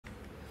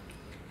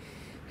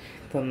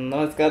तो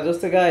नमस्कार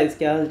दोस्तों गाइस,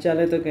 क्या हाल चाल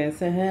है? तो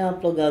कैसे हैं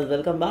आप लोग? Guys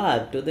welcome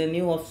back to the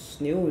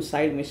new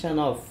side mission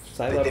of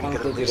cyberpunk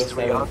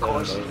 2077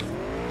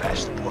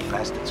 guys.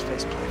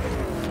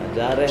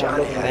 जा रहे हैं हम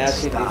लोग नया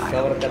चीज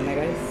डिस्कवर करने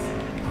गाइस।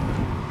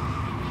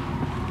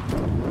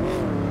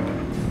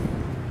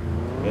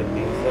 ये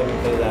 300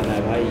 मीटर जाना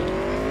है भाई।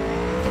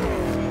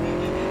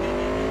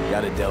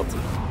 Got a Delta.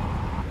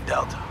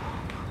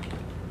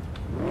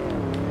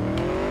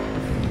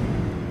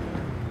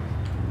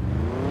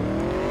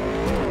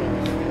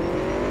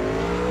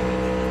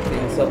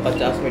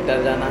 350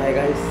 मीटर जाना है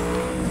गाइस।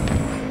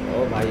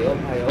 ओ भाई ओ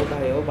भाई ओ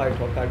भाई ओ भाई,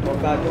 ठोका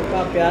ठोका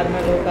ठोका, प्यार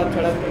में धोखा,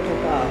 सड़क पे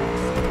ठोका।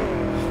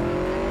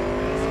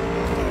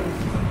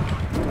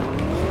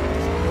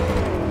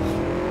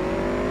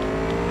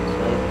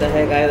 चलते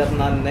हैं गाइस,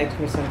 अपना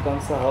नेक्स्ट मिशन कौन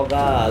सा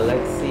होगा?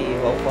 Let's see,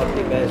 hope for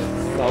the best.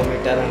 100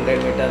 metre, 100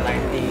 metre,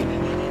 90।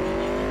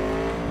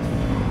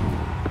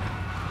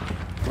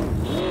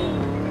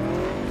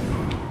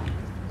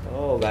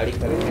 ओ गाड़ी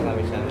खरीदने का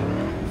मिशन है।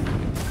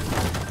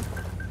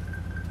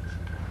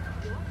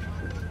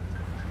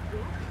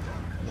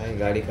 नहीं,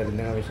 गाड़ी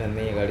खरीदने का मिशन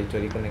नहीं है, गाड़ी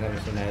चोरी करने का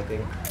मिशन आए थे।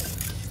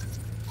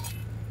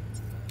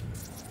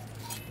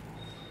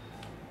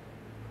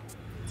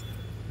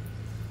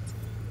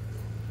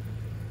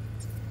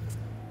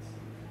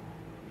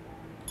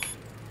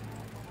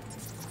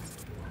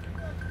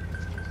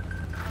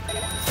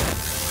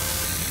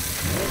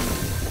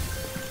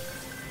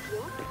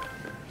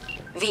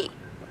 V,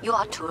 you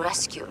are to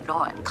rescue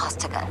Lauren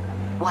Costigan,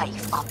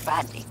 wife of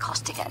Bradley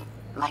Costigan,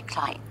 my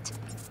client.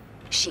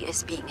 She is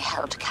being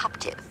held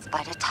captive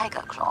by the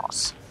Tiger Claws.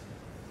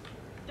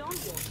 Don't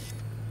worry.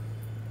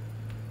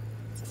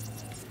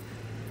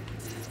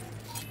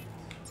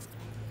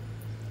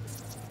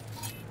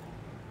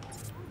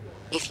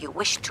 If you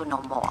wish to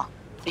know more,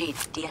 read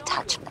the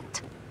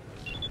attachment.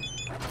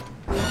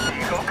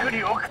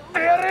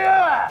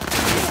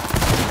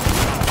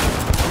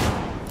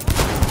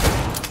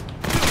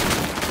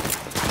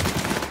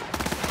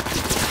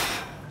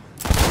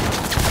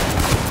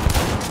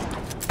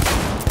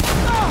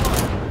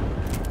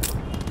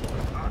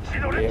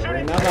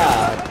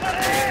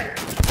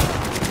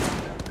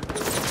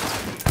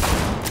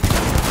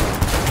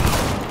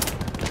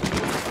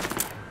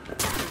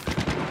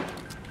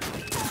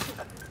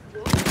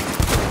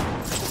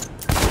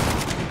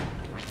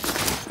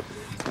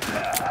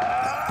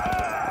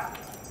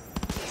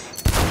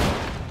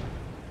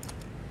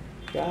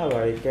 क्या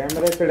भाई,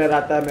 कैमरे से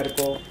डराता है मेरे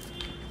को।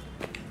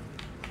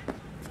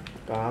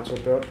 कहाँ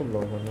छुपे हो तुम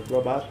लोग?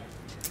 निकलो बाहर।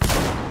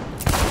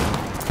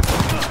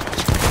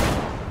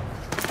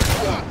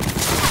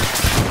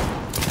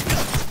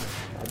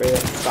 अबे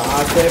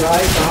कहाँ से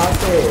भाई, कहाँ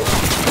से?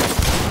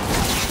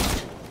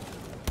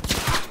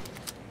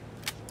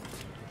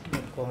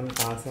 कौन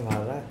कहाँ से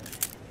मार रहा है?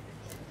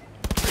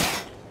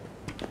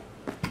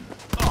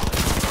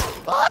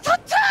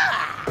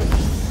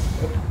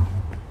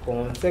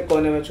 कौन से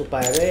कोने में छुपा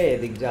है रे?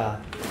 दिख जा।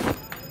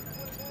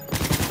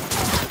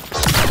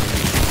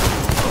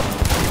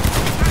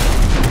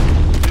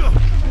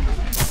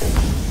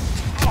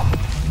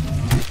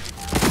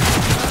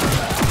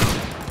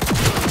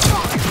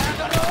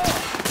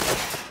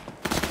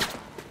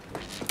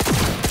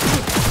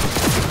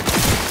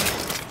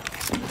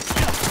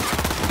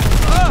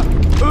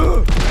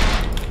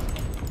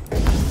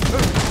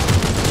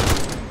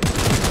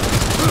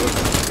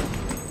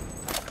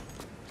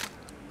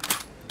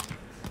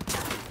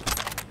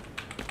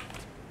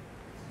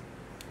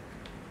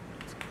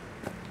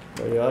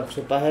 कोई और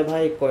छुपा है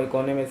भाई? कोई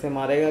कोने में से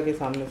मारेगा कि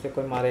सामने से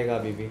कोई मारेगा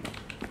अभी भी?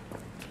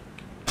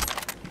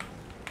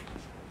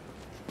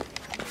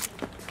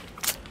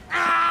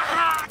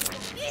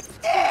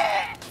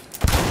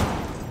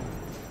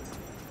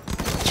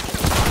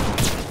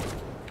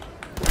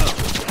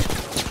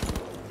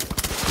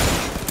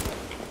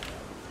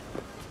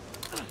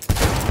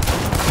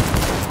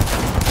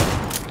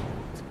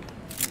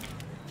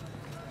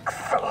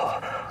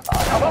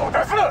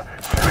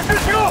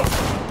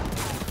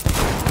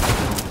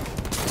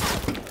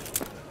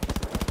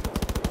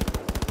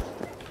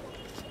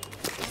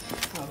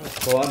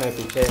 कौन है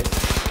पीछे?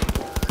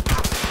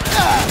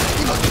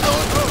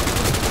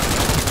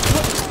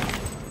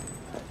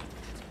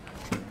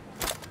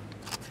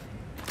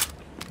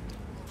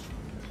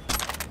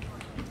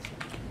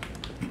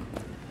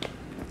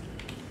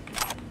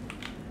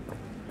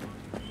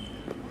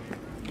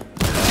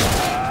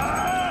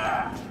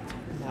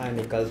 हाँ,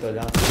 निकल तो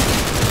जा।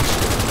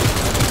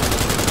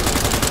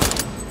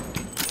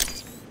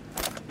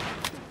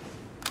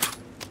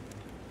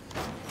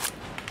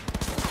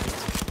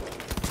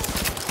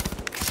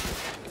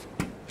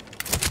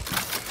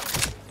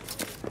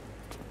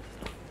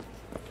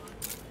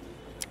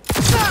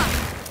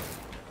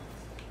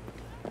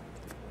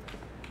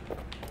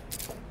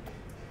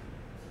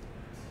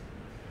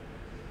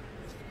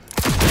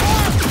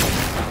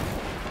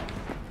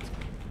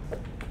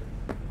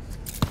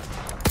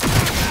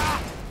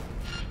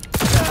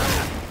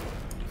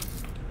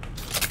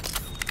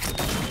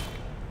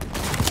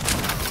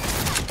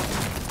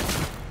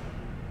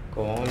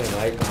 कौन है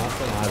भाई कहाँ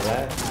से मार रहा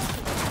है?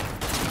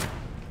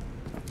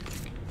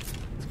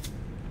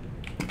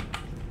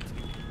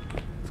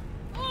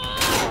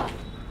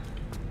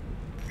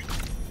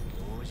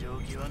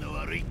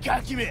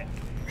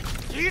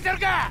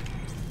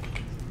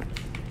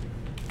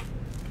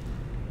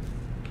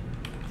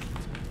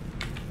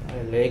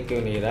 ले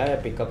क्यों नहीं रहा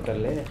है? पिकअप कर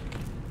ले।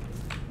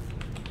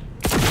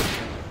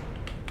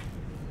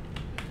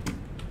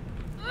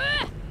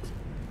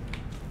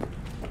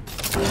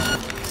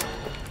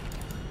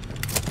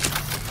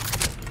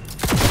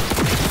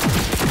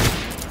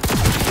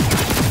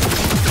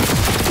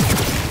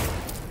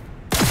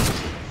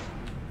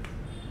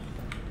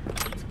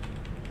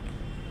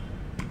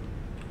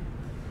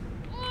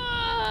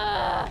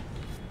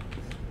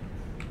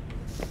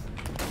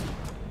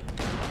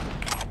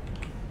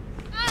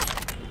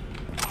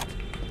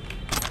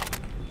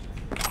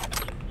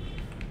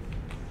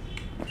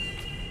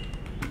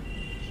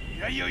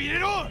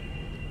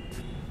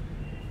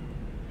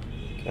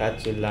 क्या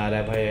चिल्ला रहा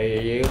है भाई?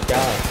 ये क्या?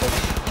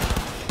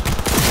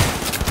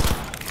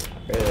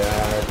 अबे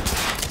यार,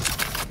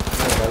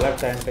 गलत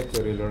टाइम पे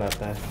क्यों रिलोड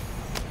आता है?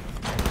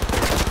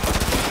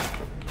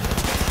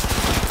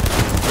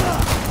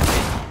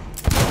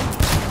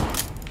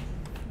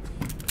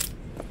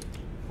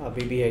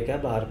 अभी भी है क्या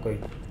बाहर कोई?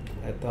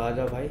 है तो आ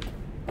जाओ भाई,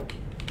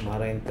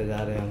 हमारा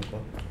इंतजार है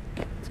हमको।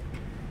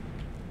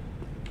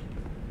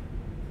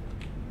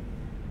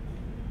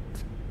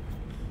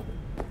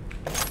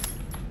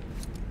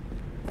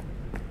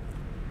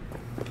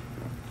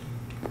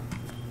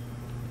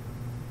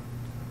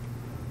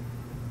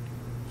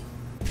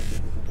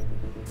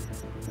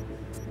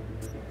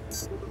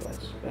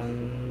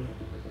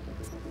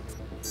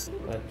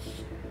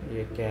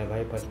 ये क्या है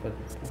भाई?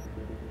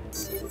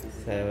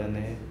 7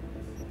 है।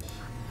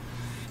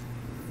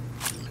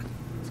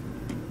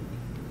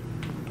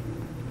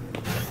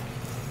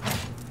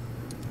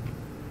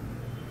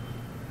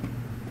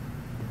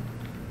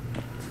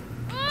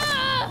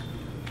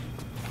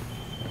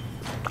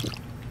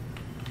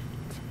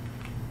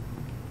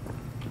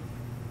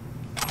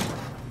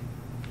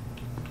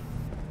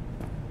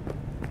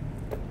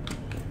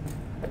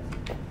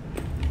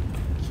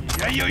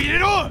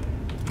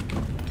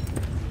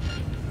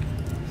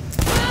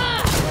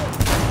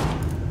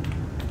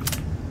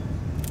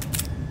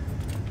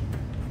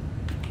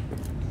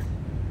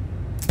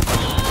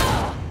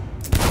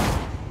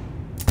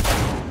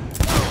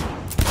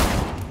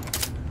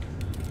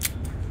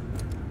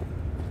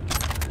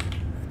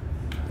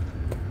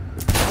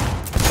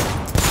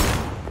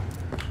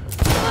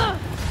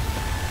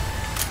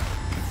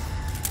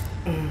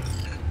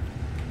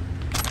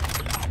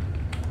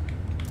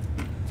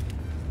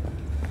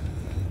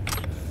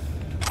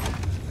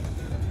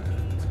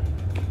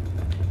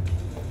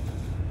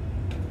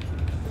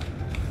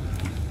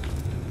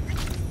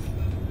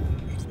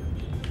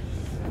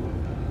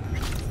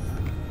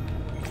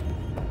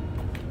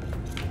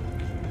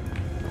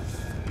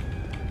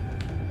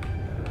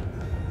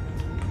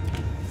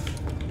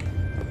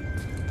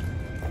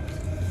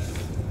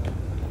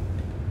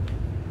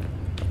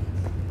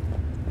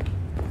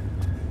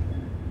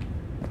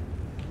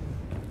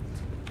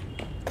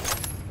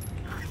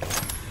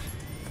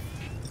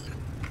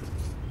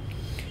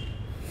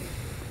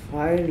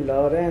 भाई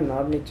लॉरेन,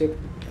 और नीचे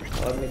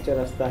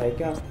रास्ता है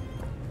क्या?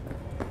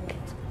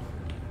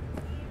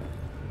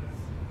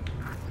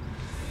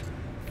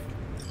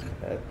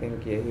 आई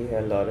थिंक यही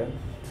है Lauren.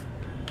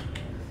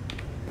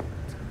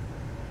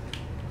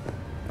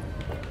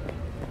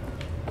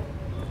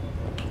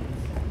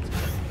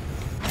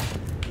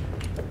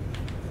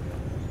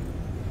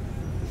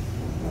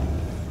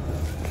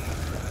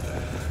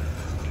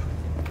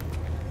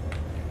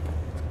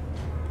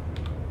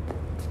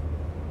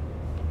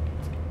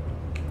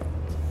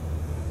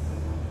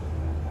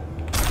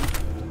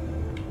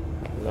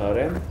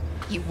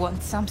 You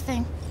want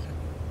something?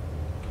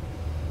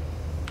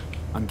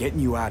 I'm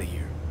getting you out of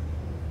here.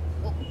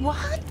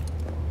 What?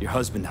 Your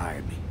husband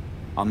hired me.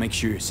 I'll make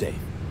sure you're safe.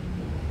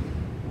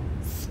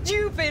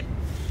 Stupid,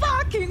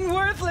 fucking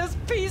worthless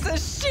piece of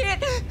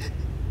shit!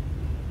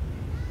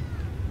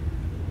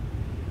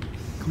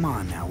 Come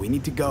on now, we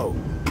need to go.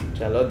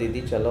 चलो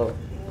दीदी चलो।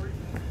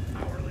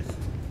 Powerless.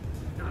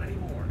 Not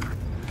anymore.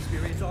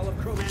 Experience all of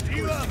Chroman's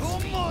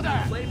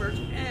flavors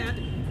and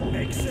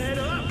mix it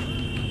up.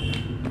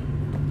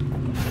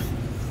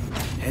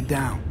 Head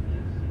down.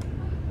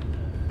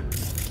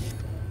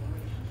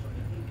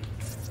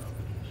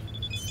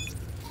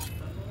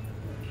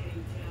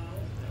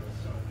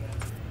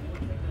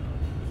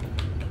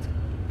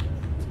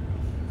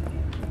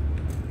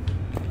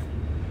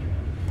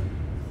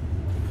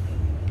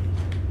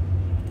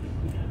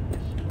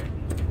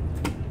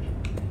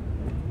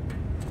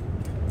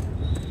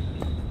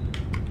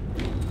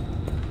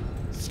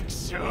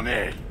 Show me.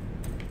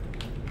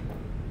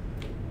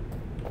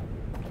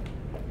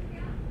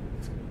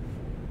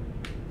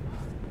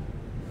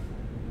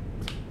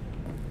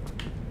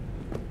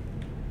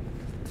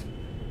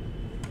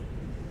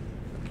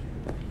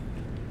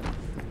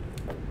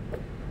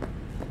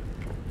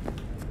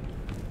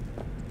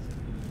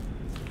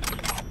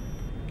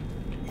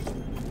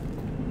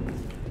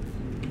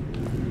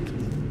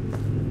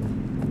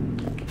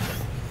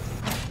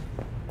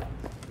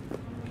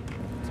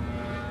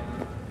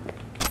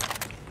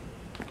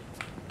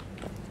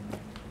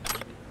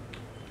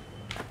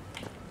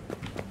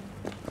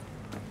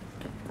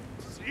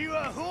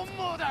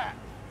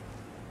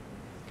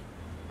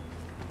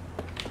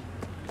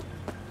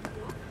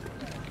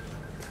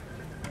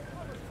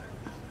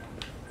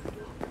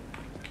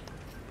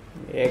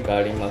 ये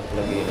गाड़ी मस्त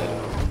लगी है।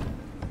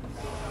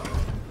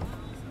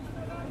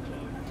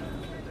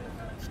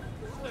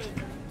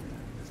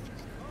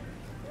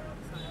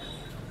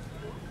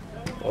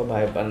 ओ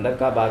भाई बंदर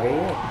कब आ गई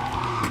है?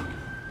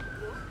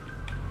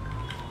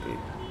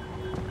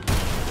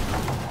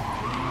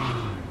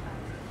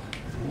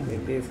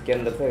 दीदी इसके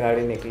अंदर से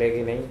गाड़ी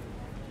निकलेगी नहीं,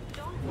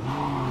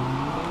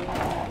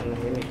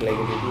 नहीं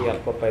निकलेगी दीदी,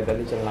 आपको पैदल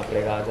ही चलना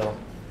पड़ेगा। आ जाओ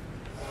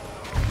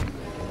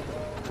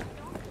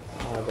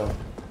आ जाओ।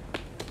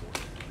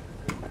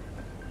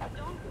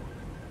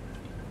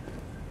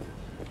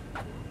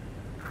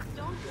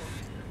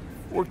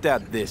 Worked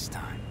out this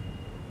time.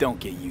 Don't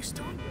get used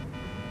to it.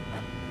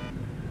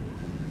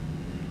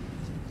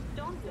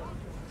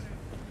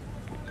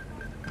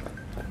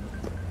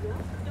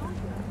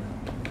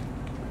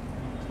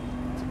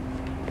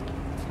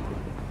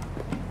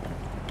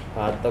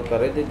 बात तो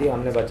करे दीदी,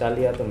 हमने बचा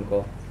लिया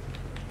तुमको।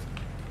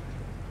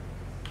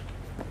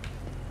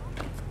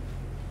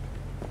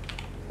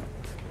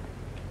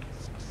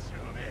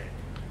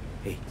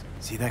 Hey,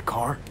 see that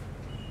car?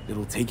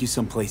 It'll take you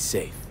someplace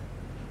safe.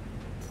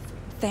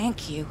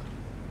 Thank you.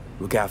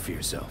 Look out for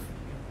yourself.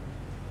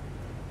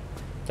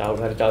 जाओ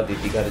घर जाओ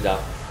दीदी, घर जाओ।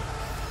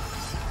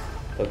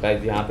 तो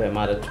गाइस यहाँ पे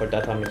हमारा छोटा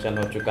सा मिशन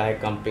हो चुका है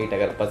कंप्लीट।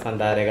 अगर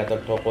पसंद आ रहेगा तो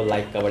ठोको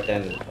लाइक का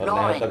बटन, और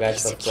नया तो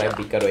गाइस सब्सक्राइब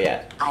भी करो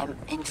यार। I am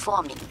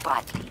informing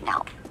Bradley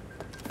now.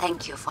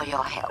 Thank you for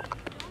your help.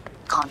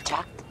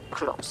 Contract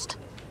closed.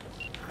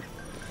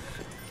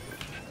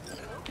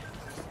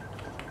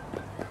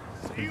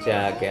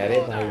 मजा आ गया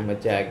रे भाई,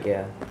 मजा आ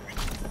गया।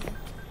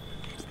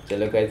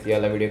 चलो गाइस ये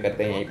वाला वीडियो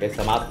करते हैं यहीं पे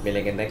समाप्त,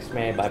 मिलेंगे नेक्स्ट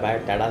में। बाय बाय,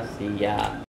 टाटा, सी या।